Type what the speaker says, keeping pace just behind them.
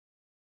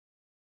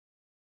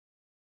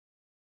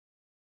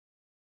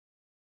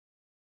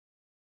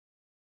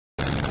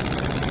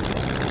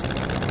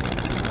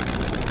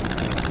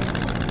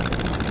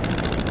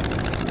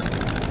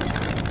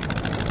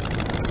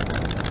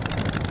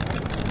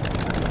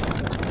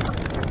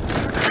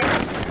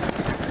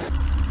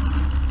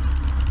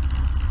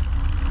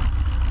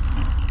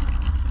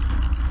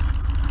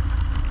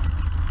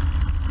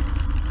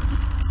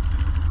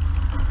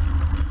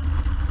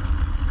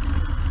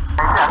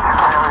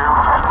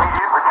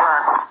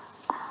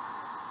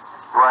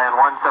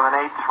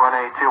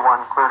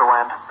621, clear to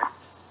land.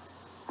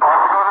 Go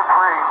to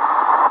 3.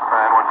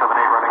 And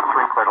 178 running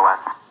 3, clear to land.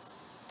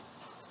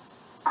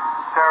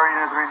 Sarah,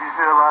 Unit 3, did you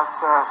see the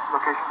last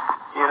location?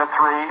 Unit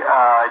 3,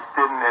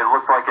 didn't, it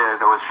looked like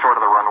it was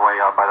short of the runway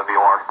by the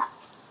VOR.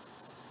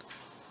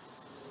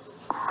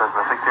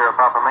 Cessna 60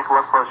 Papa, make a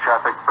left close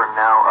traffic for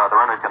now. The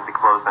runway's going to be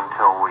closed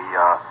until we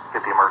get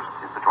the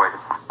emergency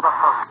situated.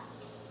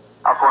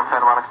 Alpha 1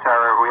 Santa Monica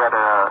Tower, we had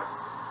a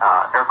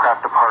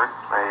aircraft depart.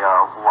 They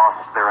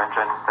lost their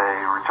engine. They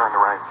returned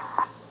to right.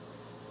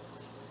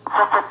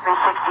 Cessna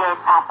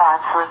 368 Papa on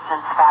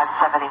Solutions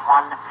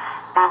 571.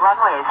 The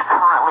runway is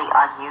currently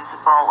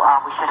unusable.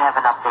 We should have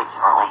an update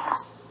shortly.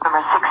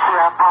 Number 60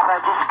 Papa,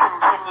 just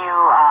continue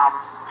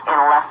in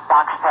a left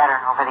box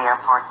pattern over the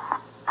airport.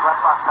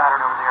 Left box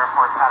pattern over the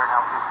airport, pattern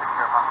altitude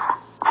 60 Papa.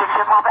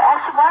 60 Papa,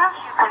 actually, why don't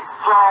you could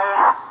fly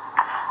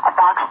a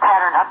box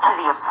pattern up to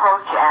the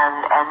approach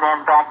and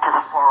then back to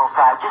the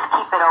 405. Just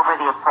keep it over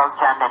the approach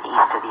and then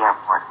east of the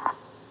airport.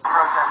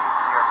 Approach and east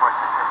of the airport,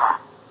 60 Papa.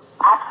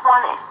 Ops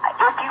 1,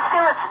 if you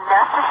feel it's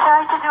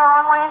necessary to do a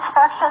runway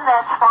inspection,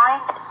 that's fine.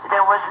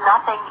 There was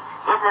nothing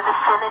in the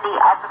vicinity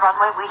of the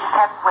runway. We just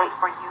have to wait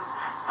for you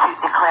to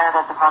declare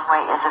that the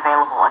runway is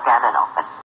available again and open.